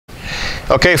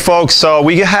Okay folks, so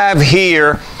we have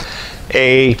here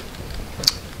a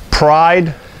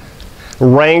Pride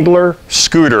Wrangler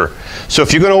scooter. So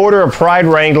if you're going to order a Pride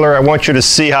Wrangler, I want you to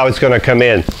see how it's going to come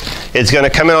in. It's going to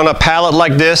come in on a pallet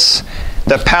like this.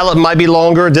 The pallet might be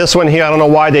longer. This one here, I don't know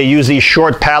why they use these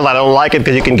short pallets. I don't like it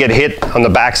because you can get hit on the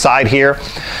back side here.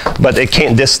 But it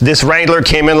can't. This Wrangler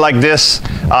came in like this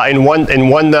in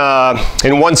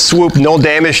one swoop, no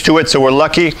damage to it. So we're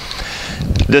lucky.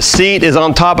 The seat is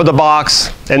on top of the box,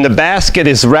 and the basket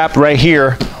is wrapped right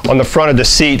here on the front of the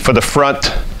seat for the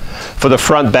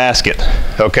front basket.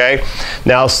 Okay.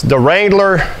 Now the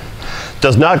Wrangler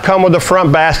does not come with the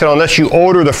front basket unless you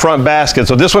order the front basket.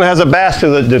 So this one has a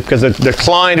basket because the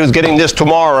client who's getting this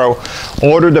tomorrow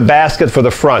ordered the basket for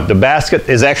the front. The basket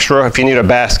is extra if you need a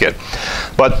basket.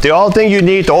 But the only thing you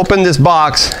need to open this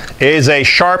box is a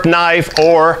sharp knife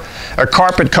or a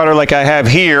carpet cutter like I have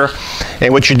here.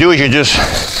 And what you do is you just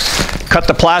cut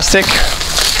the plastic.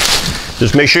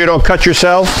 Just make sure you don't cut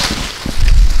yourself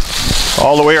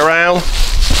all the way around.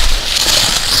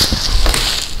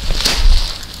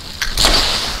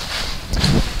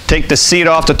 Take the seat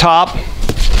off the top,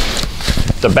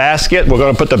 the basket. We're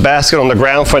going to put the basket on the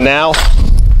ground for now.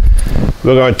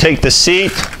 We're going to take the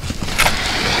seat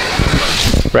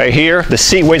right here. The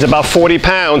seat weighs about 40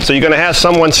 pounds, so you're going to have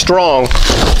someone strong.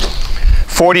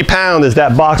 40 pounds is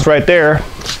that box right there.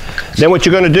 Then what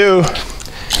you're going to do,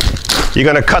 you're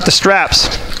going to cut the straps.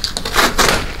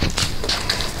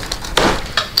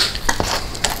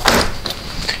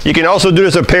 You can also do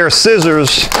this with a pair of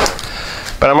scissors,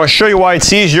 but I'm going to show you why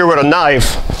it's easier with a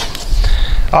knife.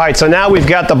 All right, so now we've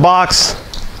got the box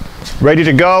ready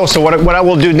to go. So what I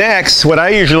will do next, what I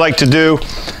usually like to do,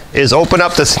 is open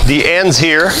up the ends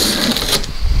here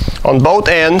on both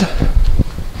ends,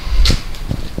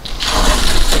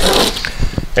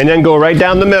 and then go right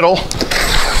down the middle.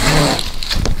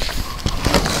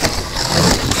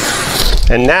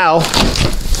 And now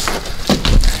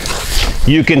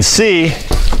you can see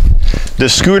the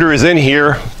scooter is in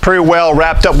here pretty well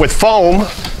wrapped up with foam.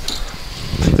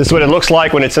 This is what it looks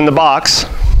like when it's in the box.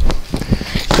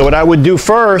 So what I would do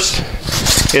first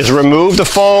is remove the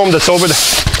foam that's over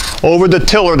the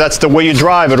tiller. That's the way you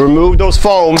drive it. Remove those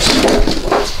foams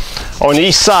on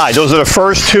each side. Those are the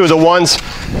first two, the ones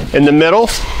in the middle.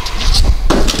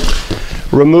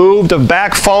 Remove the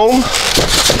back foam.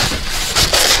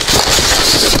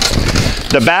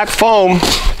 The back foam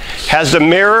has the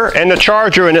mirror and the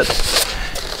charger in it,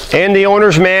 and the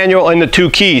owner's manual and the 2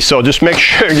 keys. So just make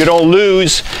sure you don't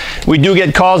lose. We do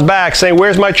get calls back saying,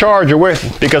 where's my charger?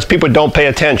 Because people don't pay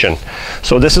attention.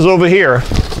 So this is over here.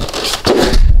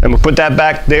 And we'll put that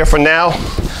back there for now.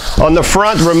 On the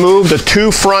front, remove the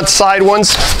 2 front side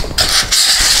ones.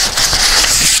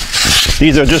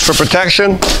 These are just for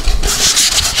protection.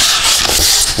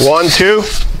 1, 2.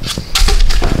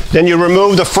 Then you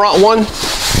remove the front one.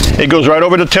 It goes right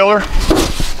over the tiller.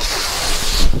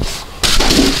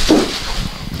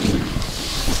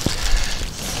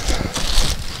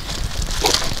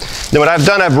 Then what I've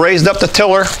done, I've raised up the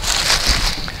tiller.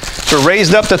 So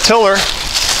raised up the tiller,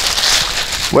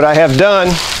 what I have done,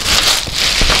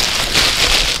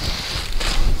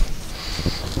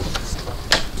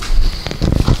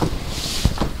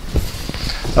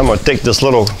 I'm going to take this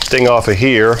little thing off of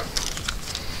here.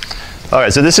 All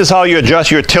right, so this is how you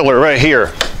adjust your tiller right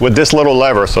here with this little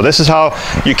lever. So this is how,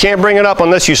 you can't bring it up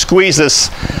unless you squeeze this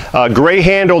gray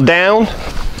handle down,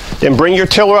 then bring your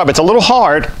tiller up. It's a little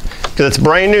hard because it's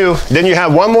brand new. Then you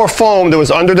have one more foam that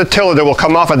was under the tiller that will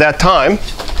come off at that time.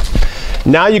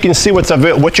 Now you can see what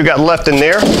you got left in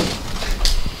there.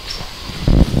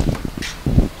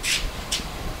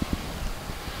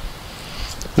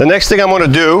 The next thing I'm going to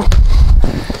do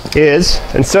is,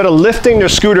 instead of lifting the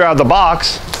scooter out of the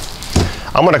box,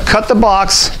 I'm going to cut the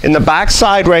box in the back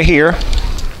side right here.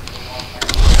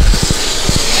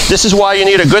 This is why you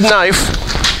need a good knife.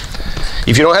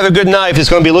 If you don't have a good knife, it's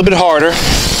going to be a little bit harder.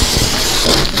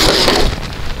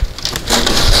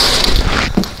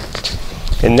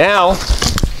 And now,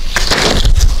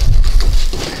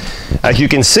 as you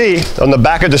can see on the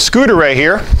back of the scooter right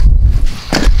here,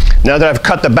 now that I've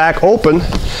cut the back open,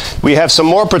 we have some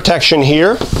more protection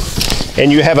here,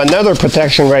 and you have another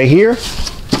protection right here,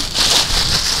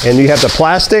 and you have the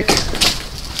plastic.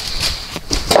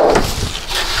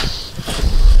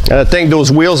 And I think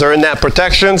those wheels are in that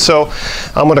protection, so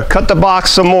I'm going to cut the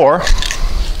box some more.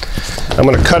 I'm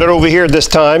going to cut it over here this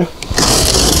time.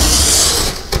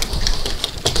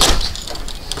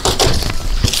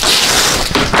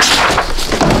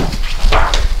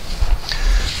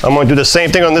 I'm going to do the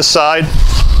same thing on this side.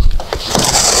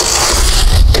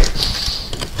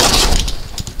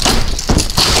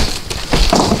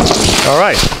 All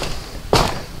right.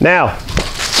 Now,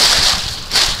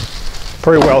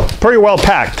 pretty well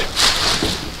packed.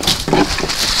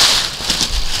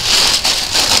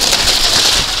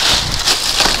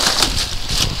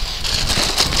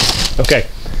 Okay,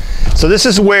 so this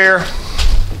is where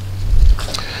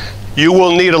you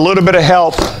will need a little bit of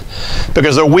help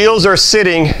because the wheels are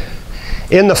sitting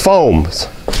in the foams.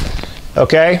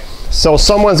 Okay, so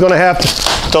someone's going to have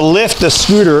to lift the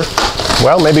scooter.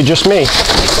 Well, maybe just me.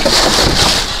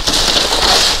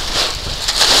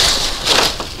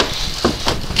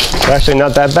 It's actually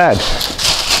not that bad.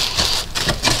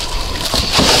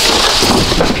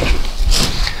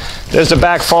 There's the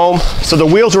back foam. So the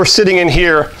wheels were sitting in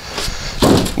here.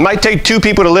 Might take 2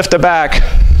 people to lift the back.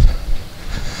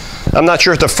 I'm not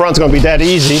sure if the front's going to be that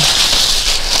easy.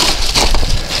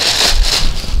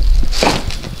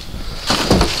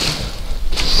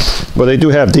 But they do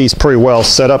have these pretty well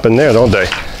set up in there, don't they?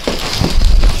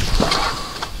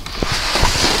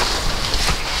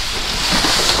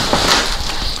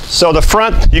 So the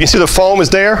front, you can see the foam is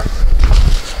there.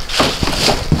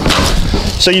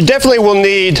 So you definitely will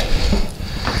need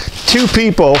 2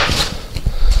 people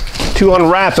to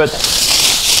unwrap it.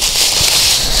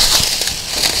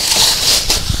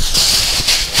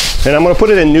 And I'm going to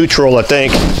put it in neutral, I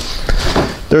think.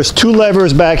 There's 2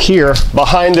 levers back here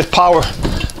behind the power,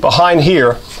 behind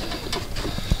here.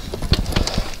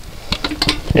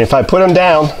 And if I put them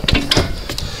down,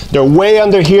 they're way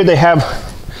under here. They have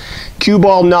cue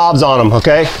ball knobs on them,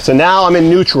 okay? So now I'm in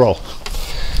neutral.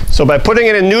 So by putting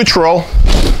it in neutral,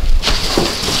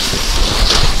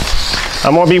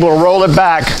 I'm going to be able to roll it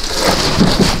back.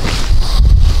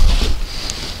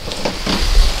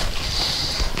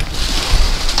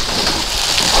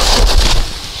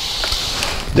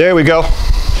 There we go.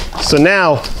 So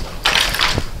now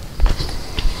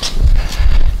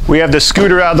we have the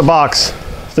scooter out of the box.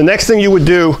 The next thing you would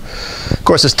do, of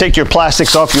course, is take your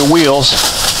plastics off your wheels.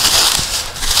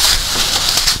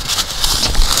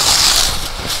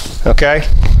 Okay.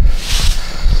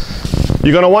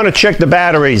 You're going to want to check the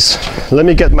batteries. Let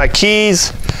me get my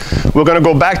keys. We're going to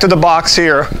go back to the box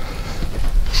here.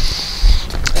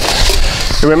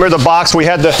 Remember the box, we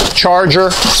had the charger.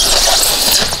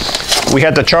 We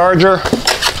had the charger,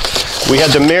 we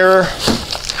had the mirror,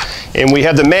 and we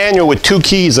had the manual with 2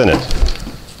 keys in it.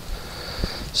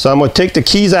 So I'm going to take the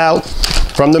keys out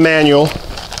from the manual.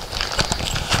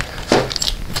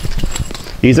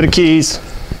 These are the keys.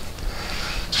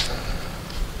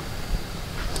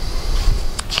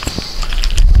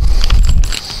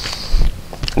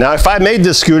 Now if I made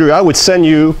this scooter, I would send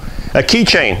you a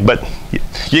keychain, but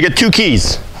you get 2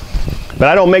 keys. But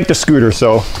I don't make the scooter,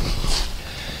 so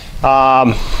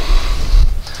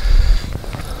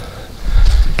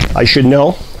I should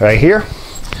know right here.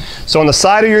 So on the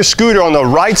side of your scooter, on the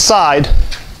right side,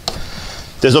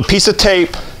 there's a piece of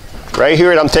tape right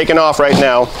here that I'm taking off right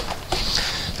now.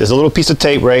 There's a little piece of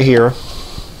tape right here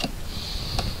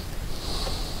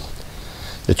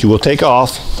that you will take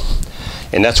off,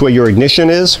 and that's where your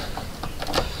ignition is.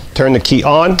 Turn the key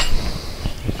on.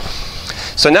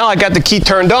 So now I got the key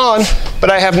turned on,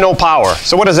 but I have no power.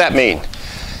 So what does that mean?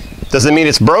 Does it mean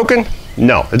it's broken?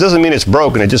 No, it doesn't mean it's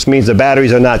broken. It just means the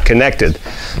batteries are not connected.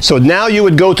 So now you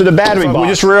would go to the battery box. We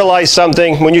just realized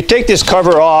something. When you take this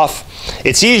cover off,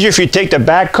 it's easier if you take the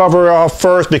back cover off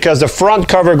first because the front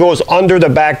cover goes under the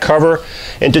back cover.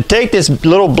 And to take this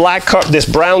little black this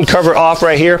brown cover off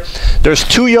right here, there's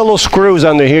 2 yellow screws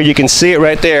under here. You can see it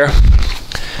right there.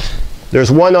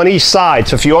 There's 1 on each side.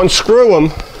 So if you unscrew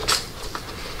them,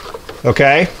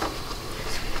 okay,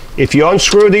 if you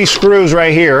unscrew these screws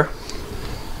right here,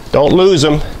 don't lose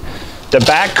them. The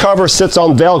back cover sits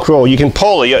on Velcro. You can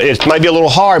pull it. It might be a little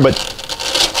hard, but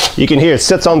you can hear it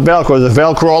sits on Velcro. There's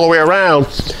Velcro all the way around.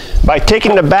 By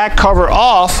taking the back cover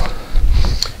off,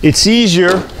 it's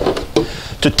easier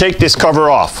to take this cover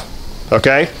off.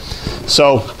 Okay?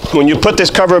 So when you put this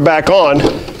cover back on,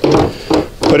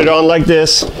 put it on like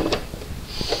this.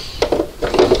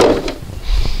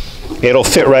 It'll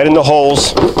fit right in the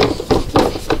holes.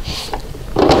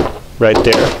 Right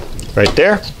there. Right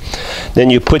there. Then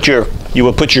you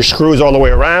would put your screws all the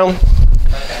way around.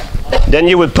 Then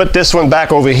you would put this one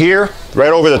back over here,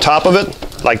 right over the top of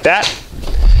it, like that.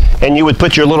 And you would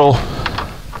put your little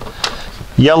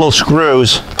yellow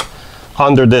screws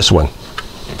under this one.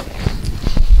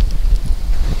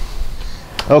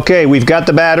 Okay, we've got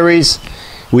the batteries.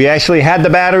 We actually had the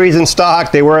batteries in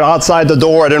stock. They were outside the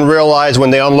door. I didn't realize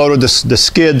when they unloaded the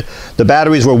skid, the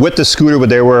batteries were with the scooter, but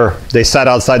they sat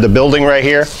outside the building right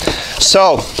here.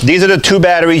 So these are the 2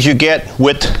 batteries you get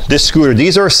with this scooter.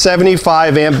 These are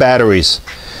 75 amp batteries.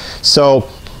 So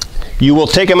You will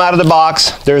take them out of the box.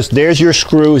 There's your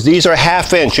screws. These are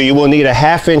 1/2 inch, so you will need a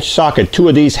 1/2 inch socket, 2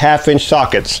 of these 1/2 inch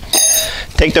sockets.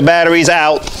 Take the batteries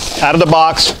out of the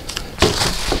box.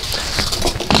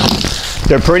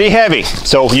 They're pretty heavy,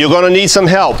 so you're going to need some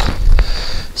help.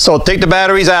 So take the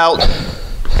batteries out,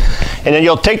 and then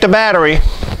you'll take the battery,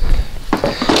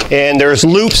 and there's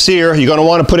loops here. You're going to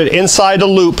want to put it inside the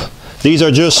loop. These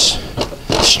are just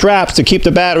straps to keep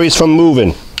the batteries from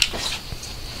moving.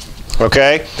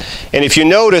 Okay? And if you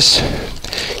notice,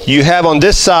 you have on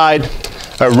this side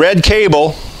a red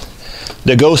cable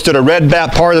that goes to the red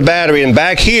part of the battery, and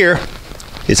back here,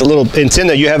 it's in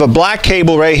there. You have a black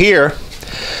cable right here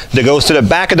that goes to the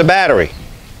back of the battery.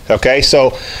 Okay,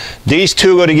 so these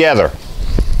two go together.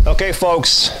 Okay,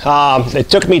 folks, it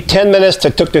took me 10 minutes to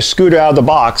take the scooter out of the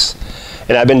box,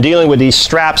 and I've been dealing with these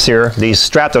straps here, these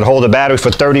straps that hold the battery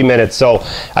for 30 minutes. So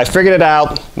I figured it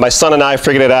out. My son and I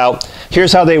figured it out.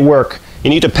 Here's how they work. You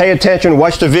need to pay attention,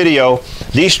 watch the video.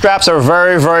 These straps are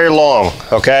very, very long,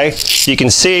 okay? You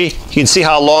can see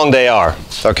how long they are,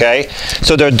 okay?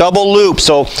 So they're double looped,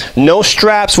 so no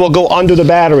straps will go under the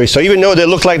battery. So even though they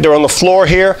look like they're on the floor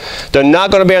here, they're not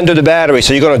gonna be under the battery.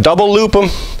 So you're gonna double loop them,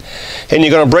 and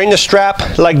you're gonna bring the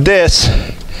strap like this,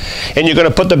 and you're gonna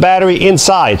put the battery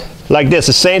inside, like this.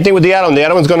 The same thing with the other one. The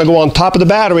other one's gonna go on top of the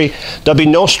battery. There'll be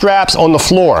no straps on the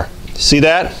floor. See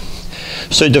that?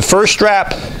 So the first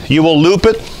strap, you will loop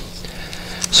it.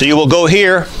 So you will go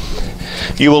here,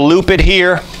 you will loop it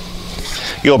here,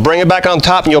 you'll bring it back on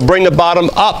top, and you'll bring the bottom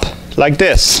up like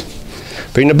this.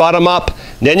 Bring the bottom up,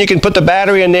 then you can put the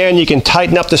battery in there, and you can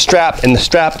tighten up the strap, and the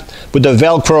strap with the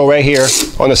Velcro right here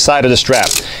on the side of the strap.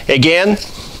 Again,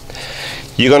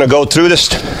 you're gonna go through this,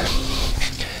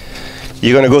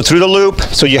 you're gonna go through the loop,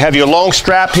 so you have your long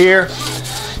strap here,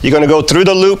 you're gonna go through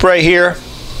the loop right here,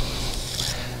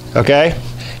 okay?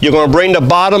 You're going to bring the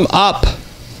bottom up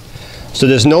so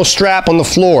there's no strap on the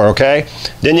floor, okay?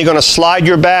 Then you're going to slide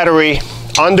your battery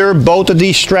under both of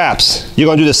these straps. You're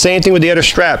going to do the same thing with the other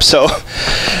straps. So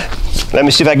let me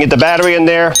see if I can get the battery in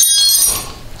there.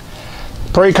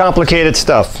 Pretty complicated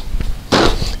stuff.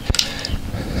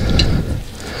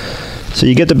 So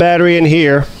you get the battery in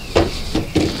here.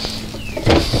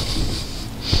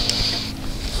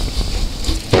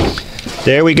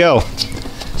 There we go.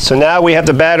 So now we have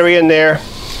the battery in there,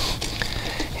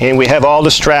 and we have all the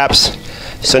straps.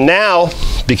 So now,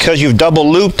 because you've double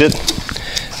looped it,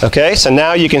 okay, so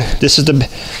now you can, this is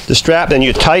the strap, then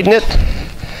you tighten it,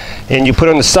 and you put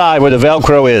it on the side where the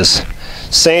Velcro is.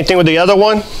 Same thing with the other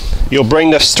one. You'll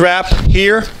bring the strap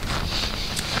here,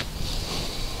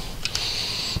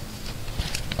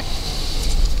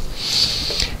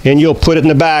 and you'll put it in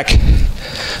the back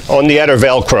on the other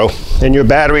Velcro, and your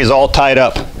battery is all tied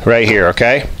up right here,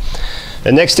 okay?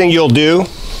 The next thing you'll do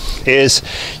is,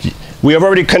 we have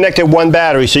already connected one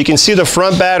battery, so you can see the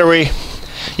front battery.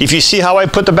 If you see how I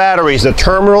put the batteries, the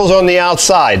terminal's on the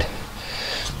outside.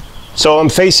 So I'm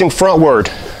facing frontward.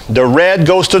 The red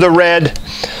goes to the red.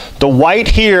 The white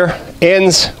here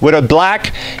ends with a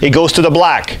black, it goes to the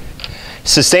black.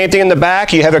 It's the same thing in the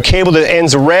back. You have a cable that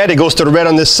ends red, it goes to the red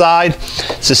on this side.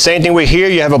 It's the same thing with here.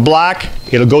 You have a black,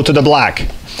 it'll go to the black.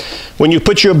 When you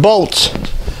put your bolts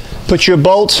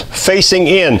facing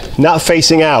in, not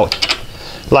facing out,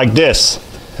 like this,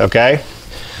 okay?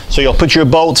 So you'll put your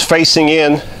bolts facing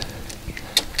in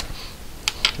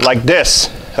like this,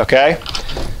 okay?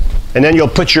 And then you'll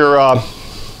put your,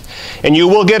 and you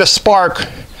will get a spark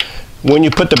when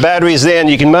you put the batteries in.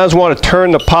 You might as well want to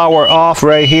turn the power off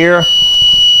right here,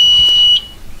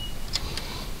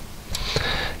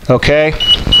 okay?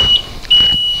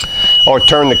 Or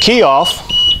turn the key off.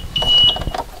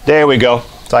 There we go.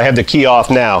 So I have the key off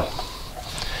now.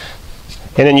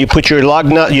 And then you put your lug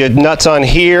nut, your nuts on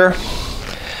here.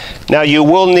 Now you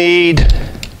will need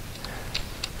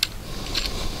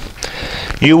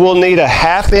a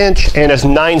 1/2 inch and a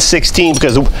 9/16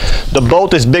 because the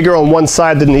bolt is bigger on one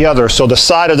side than the other. So the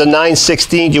side of the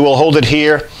 9/16, you will hold it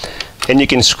here, and you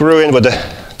can screw in with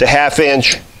the 1/2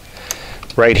 inch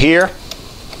right here.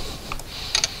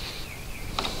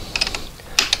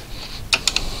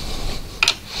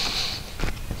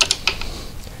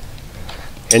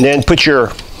 And then put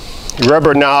your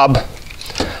rubber knob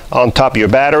on top of your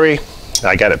battery.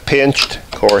 I got it pinched,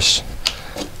 of course.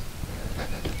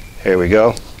 Here we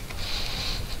go.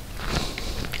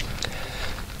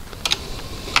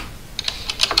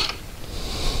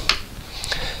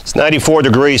 It's 94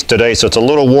 degrees today, so it's a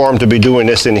little warm to be doing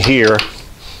this in here.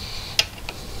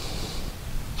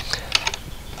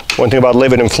 One thing about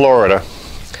living in Florida,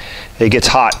 it gets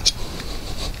hot.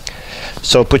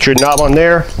 So put your knob on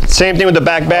there. Same thing with the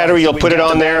back battery, you'll put it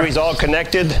on there. It's all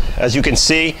connected, as you can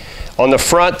see. On the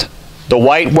front, the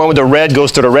white one with the red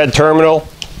goes to the red terminal.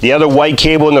 The other white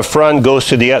cable in the front goes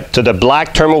to the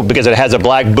black terminal because it has a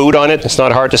black boot on it. It's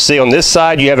not hard to see. On this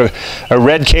side, you have a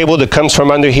red cable that comes from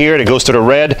under here that goes to the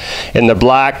red, and the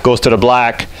black goes to the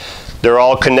black. They're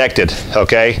all connected,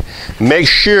 okay? Make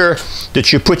sure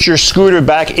that you put your scooter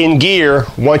back in gear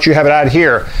once you have it out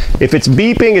here. If it's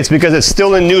beeping, it's because it's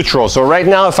still in neutral. So right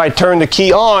now, if I turn the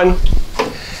key on,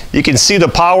 you can see the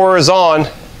power is on.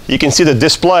 You can see the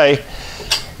display,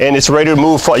 and it's ready to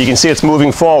move. You can see it's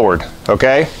moving forward,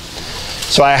 okay?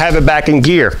 So I have it back in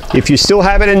gear. If you still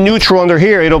have it in neutral under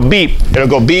here, it'll beep. It'll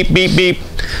go beep, beep, beep.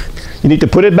 You need to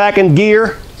put it back in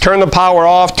gear, turn the power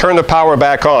off, turn the power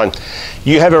back on.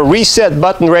 You have a reset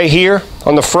button right here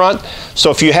on the front.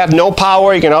 So if you have no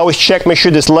power, you can always check, make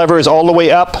sure this lever is all the way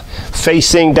up,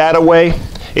 facing that away.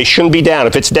 It shouldn't be down.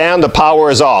 If it's down, the power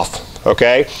is off,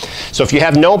 okay? So if you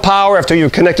have no power after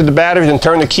you've connected the batteries and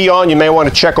turn the key on, you may want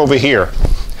to check over here.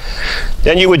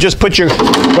 Then you would just put your,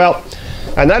 well,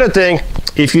 another thing,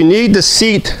 if you need the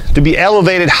seat to be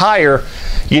elevated higher,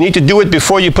 you need to do it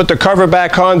before you put the cover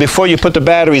back on, before you put the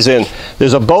batteries in.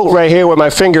 There's a bolt right here where my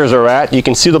fingers are at. You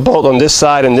can see the bolt on this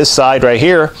side and this side right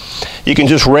here. You can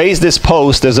just raise this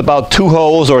post. There's about 2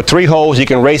 holes or 3 holes. You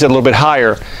can raise it a little bit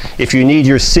higher if you need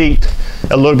your seat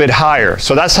a little bit higher.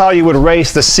 So that's how you would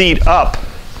raise the seat up.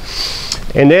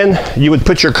 And then you would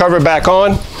put your cover back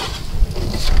on.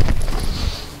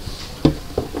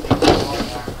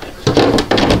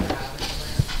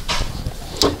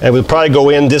 And we'll probably go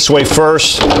in this way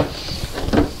first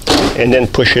and then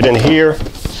push it in here.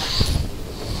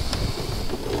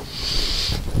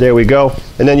 There we go.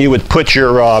 And then you would put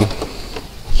your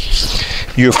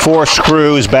 4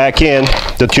 screws back in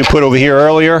that you put over here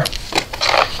earlier.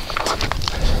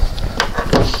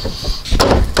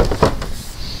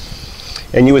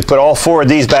 And you would put all 4 of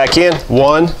these back in.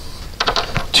 1,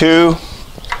 2,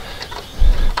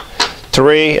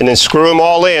 3, and then screw them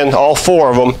all in, all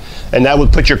 4 of them. And that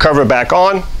would put your cover back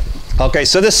on. Okay,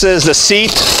 so this is the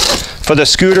seat for the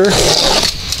scooter.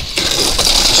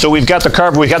 So we've got the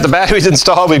cover, we've got the batteries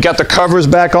installed, we've got the covers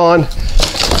back on.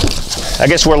 I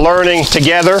guess we're learning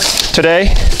together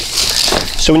today.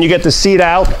 So when you get the seat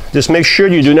out, just make sure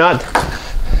you do not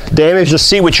damage the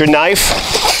seat with your knife.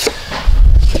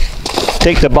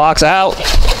 Take the box out.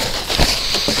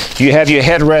 You have your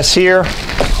headrest here,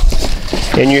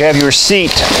 and you have your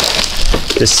seat.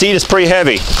 The seat is pretty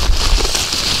heavy.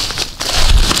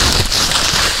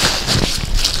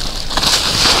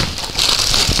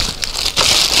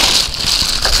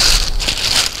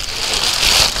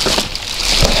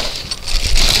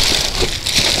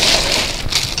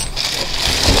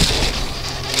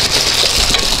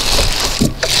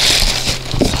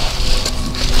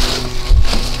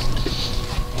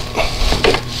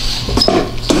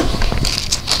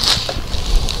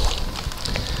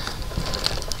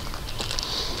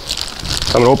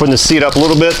 I'm going to open the seat up a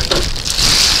little bit,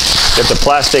 get the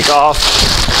plastic off.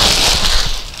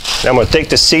 Now I'm going to take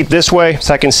the seat this way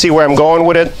so I can see where I'm going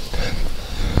with it.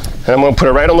 And I'm going to put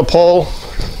it right on the pole.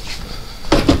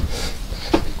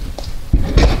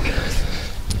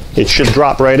 It should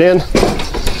drop right in.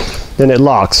 Then it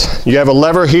locks. You have a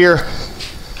lever here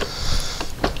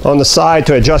on the side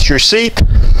to adjust your seat.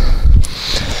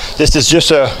 This is just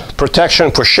a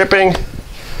protection for shipping.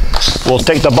 We'll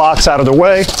take the box out of the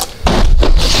way.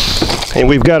 And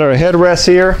we've got our headrest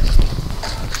here.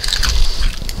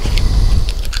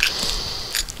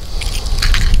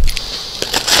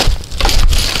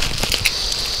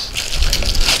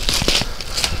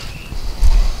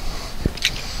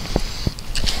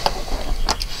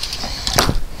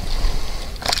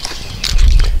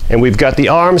 And we've got the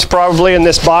arms probably in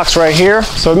this box right here.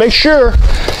 So make sure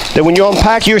that when you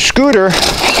unpack your scooter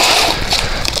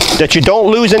that you don't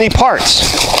lose any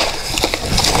parts.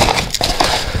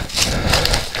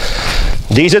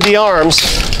 These are the arms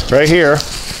right here.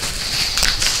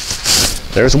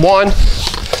 There's 1.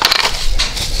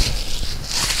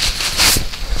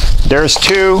 There's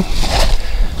 2.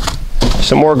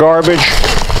 Some more garbage.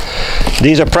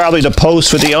 These are probably the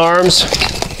posts for the arms.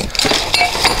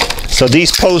 So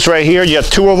these posts right here, you have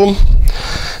 2 of them.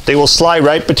 They will slide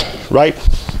right.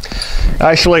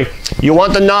 Actually, you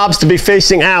want the knobs to be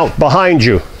facing out behind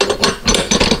you.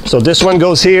 So this one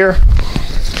goes here.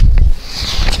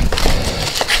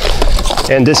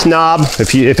 And this knob,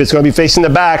 if it's going to be facing the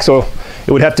back, so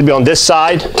it would have to be on this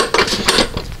side.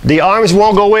 The arms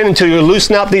won't go in until you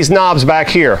loosen up these knobs back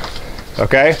here,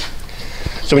 okay?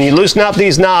 So when you loosen up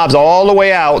these knobs all the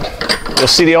way out, you'll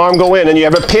see the arm go in, and you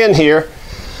have a pin here.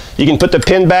 You can put the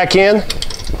pin back in,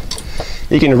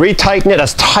 You can retighten it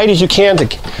as tight as you can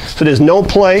so there's no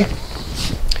play.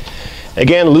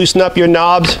 Again, loosen up your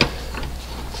knobs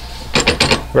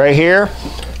right here.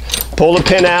 Pull the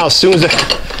pin out. As soon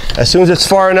as it's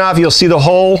far enough, you'll see the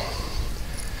hole.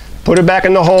 Put it back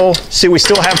in the hole. See, we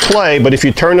still have play, but if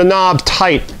you turn the knob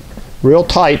tight, real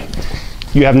tight,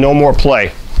 you have no more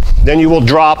play. Then you will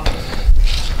drop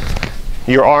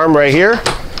your arm right here.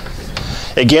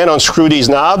 Again, unscrew these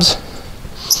knobs.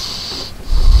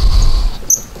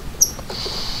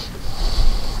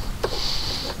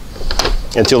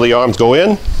 Until the arms go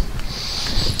in.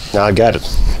 Now I got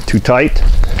it too tight.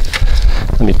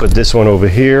 Let me put this one over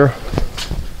here.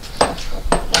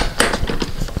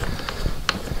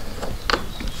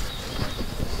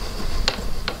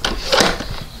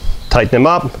 Tighten them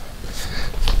up,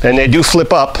 and they do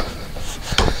flip up.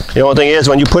 The only thing is,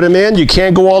 when you put them in, you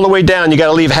can't go all the way down. You got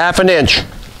to leave ½ an inch.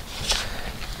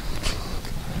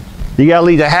 You got to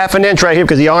leave a ½ an inch right here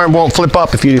because the arm won't flip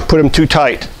up if you put them too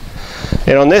tight.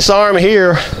 And on this arm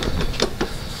here,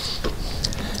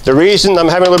 the reason I'm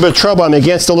having a little bit of trouble, I'm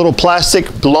against the little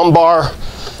plastic lumbar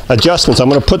adjustments. I'm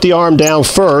going to put the arm down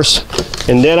first,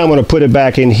 and then I'm going to put it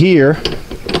back in here.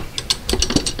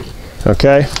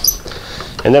 Okay?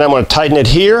 And then I'm going to tighten it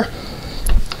here,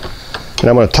 and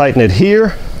I'm going to tighten it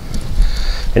here.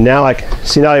 And now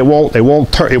see, now it won't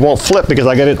flip because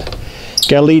I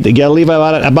gotta leave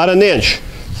about an inch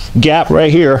gap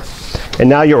right here, and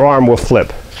now your arm will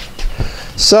flip.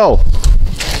 So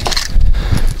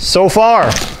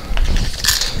far,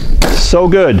 so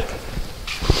good.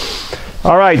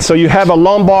 All right, so you have a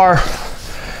lumbar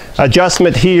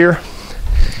adjustment here.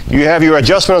 You have your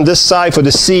adjustment on this side for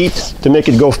the seat to make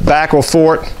it go back or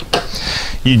forth.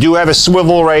 You do have a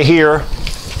swivel right here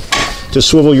to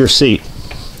swivel your seat.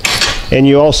 And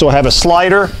you also have a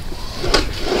slider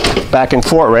back and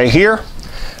forth right here.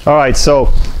 All right,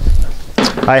 so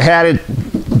I had it,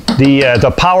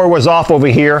 the power was off over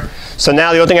here. So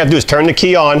now the only thing I have to do is turn the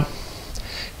key on.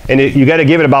 And you got to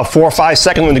give it about 4 or 5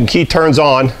 seconds when the key turns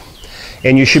on.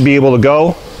 And you should be able to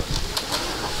go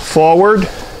forward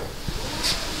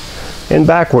and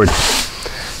backward.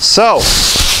 So,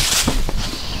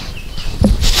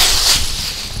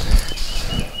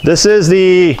 this is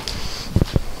the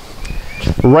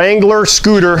Wrangler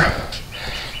scooter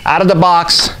out of the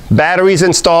box, batteries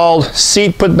installed,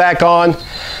 seat put back on.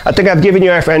 I think I've given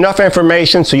you enough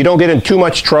information so you don't get in too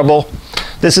much trouble.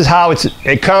 This is how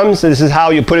it comes, and this is how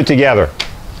you put it together.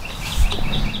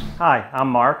 Hi, I'm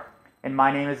Mark. And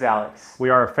my name is Alex. We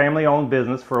are a family-owned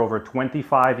business for over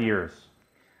 25 years.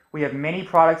 We have many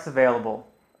products available,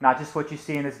 not just what you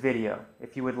see in this video.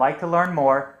 If you would like to learn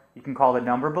more, you can call the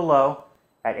number below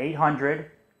at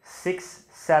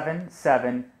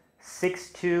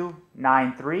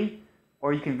 800-677-6293,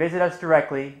 or you can visit us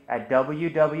directly at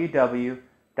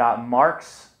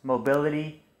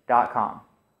www.marksmobility.com.